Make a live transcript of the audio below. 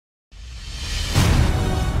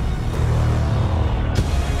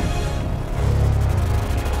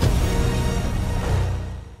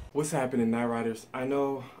What's happening, Night Riders? I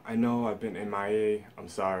know, I've been MIA. I'm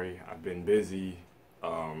sorry, I've been busy.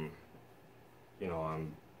 Um,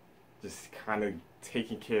 I'm just kind of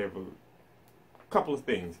taking care of a couple of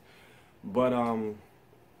things. But I'm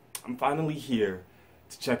finally here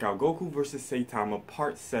to check out Goku vs. Saitama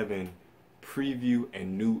Part 7 preview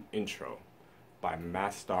and new intro by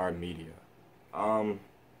Mastar Media. Um,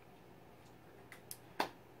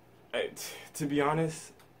 to be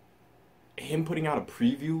honest, him putting out a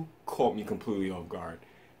preview caught me completely off guard.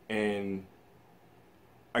 And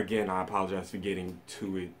again, I apologize for getting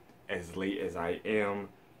to it as late as I am.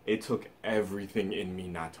 It took everything in me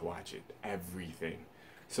not to watch it. Everything.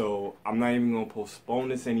 So I'm not even going to postpone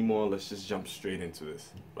this anymore. Let's just jump straight into this.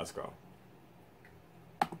 Let's go.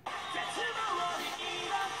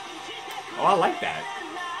 Oh, I like that.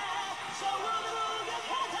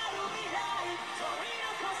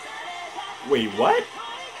 Wait, what?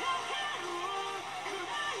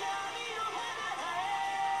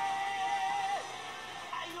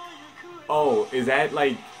 Oh, is that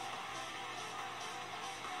like...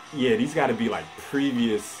 Yeah, these gotta be like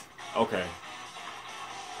previous... Okay.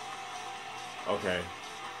 Okay.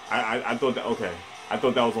 I thought that... Okay. I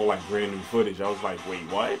thought that was all like brand new footage. I was like, wait,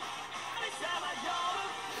 what?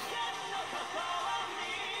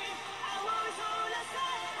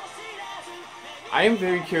 I am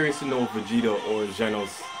very curious to know if Vegeta or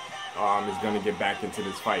Genos is gonna get back into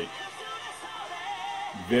this fight.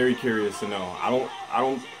 Very curious to know.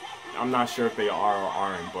 I'm not sure if they are or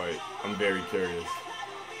aren't, but I'm very curious.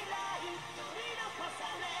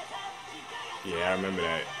 Yeah, I remember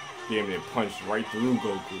that. Damn, they punched right through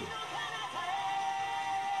Goku.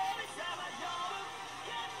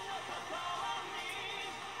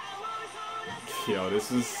 Yo, this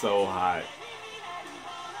is so hot.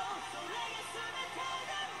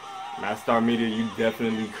 Mastar Media, you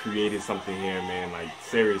definitely created something here, man. Like,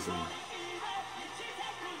 seriously.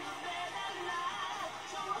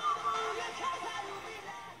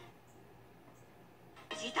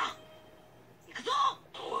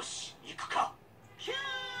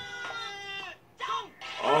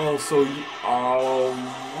 Oh, so you...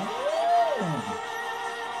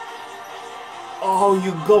 Oh,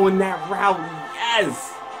 you going that route.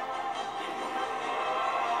 Yes!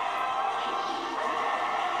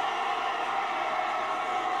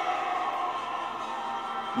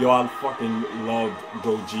 Yo, I fucking loved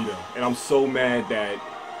Gogeta. And I'm so mad that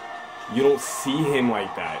you don't see him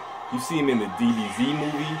like that. You see him in the DBZ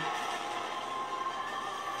movie.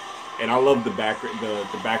 And I love the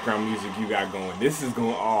background music you got going. This is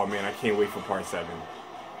going... Oh, man, I can't wait for Part 7.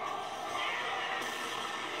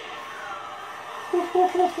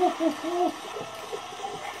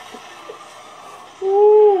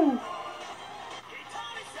 Woo.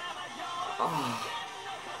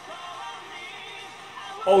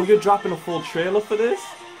 Oh, you're dropping a full trailer for this?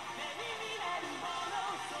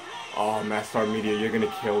 Oh, Mastar Media, you're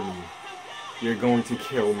gonna kill me. You're going to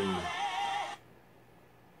kill me.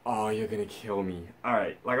 Oh, you're gonna kill me.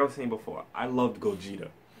 Alright, like I was saying before, I loved Gogeta.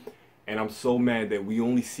 And I'm so mad that we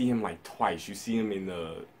only see him like twice. You see him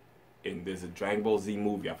there's a Dragon Ball Z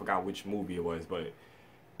movie. I forgot which movie it was, but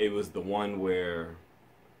it was the one where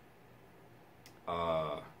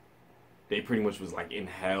they pretty much was like in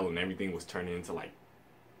hell and everything was turning into like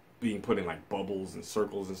being put in like bubbles and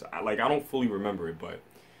circles and stuff. Like, I don't fully remember it, but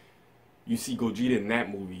you see Gogeta in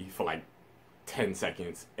that movie for like 10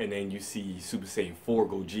 seconds, and then you see Super Saiyan 4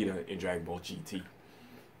 Gogeta in Dragon Ball GT.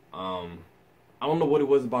 I don't know what it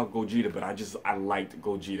was about Gogeta, but I liked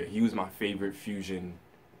Gogeta. He was my favorite fusion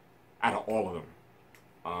out of all of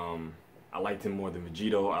them. I liked him more than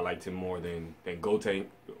Vegito. I liked him more than Gotenks.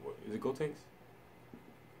 Is it Gotenks?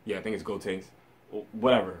 Yeah, I think it's Gotenks.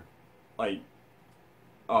 Whatever. Like,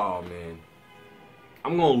 oh man.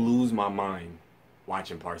 I'm gonna lose my mind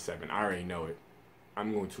watching Part 7. I already know it.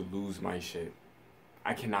 I'm going to lose my shit.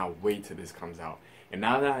 I cannot wait till this comes out. And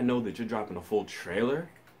now that I know that you're dropping a full trailer,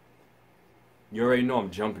 you already know I'm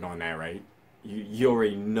jumping on that, right? You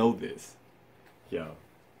already know this. Yo,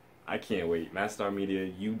 I can't wait. Mastar Media,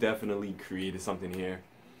 you definitely created something here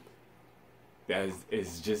that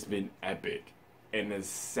has just been epic. And as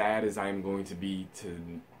sad as I'm going to be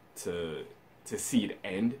to see it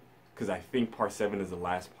end, because I think Part 7 is the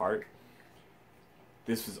last part,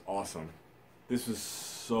 this was awesome. This was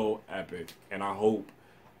so epic, and I hope,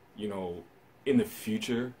 in the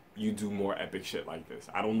future, you do more epic shit like this.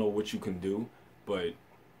 I don't know what you can do, but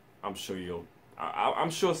I'm sure I'm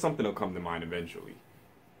sure something will come to mind eventually.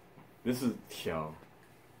 This is, yo.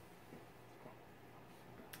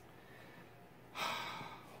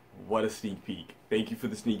 What a sneak peek. Thank you for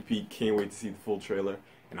the sneak peek. Can't wait to see the full trailer,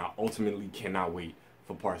 and I ultimately cannot wait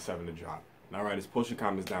for Part 7 to drop. Now, Riders, post your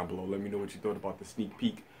comments down below. Let me know what you thought about the sneak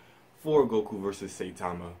peek for Goku versus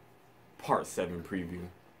Saitama Part 7 preview.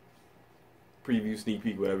 Preview, sneak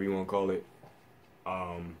peek, whatever you want to call it.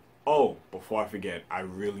 Oh, before I forget, I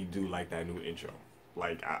really do like that new intro.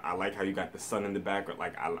 Like, I like how you got the sun in the background.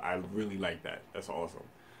 Like, I really like that. That's awesome.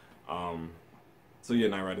 So yeah,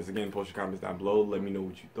 Night Riders, again, post your comments down below. Let me know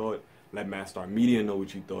what you thought. Let Mastar Media know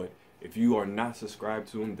what you thought. If you are not subscribed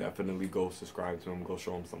to him, definitely go subscribe to him. Go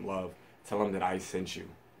show him some love. Tell him that I sent you.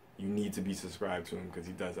 You need to be subscribed to him because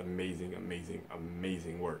he does amazing, amazing,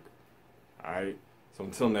 amazing work. Alright? So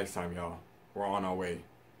until next time, y'all, we're on our way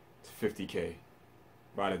to 50K.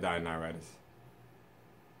 Ride or die, Night Riders.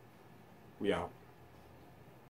 We out.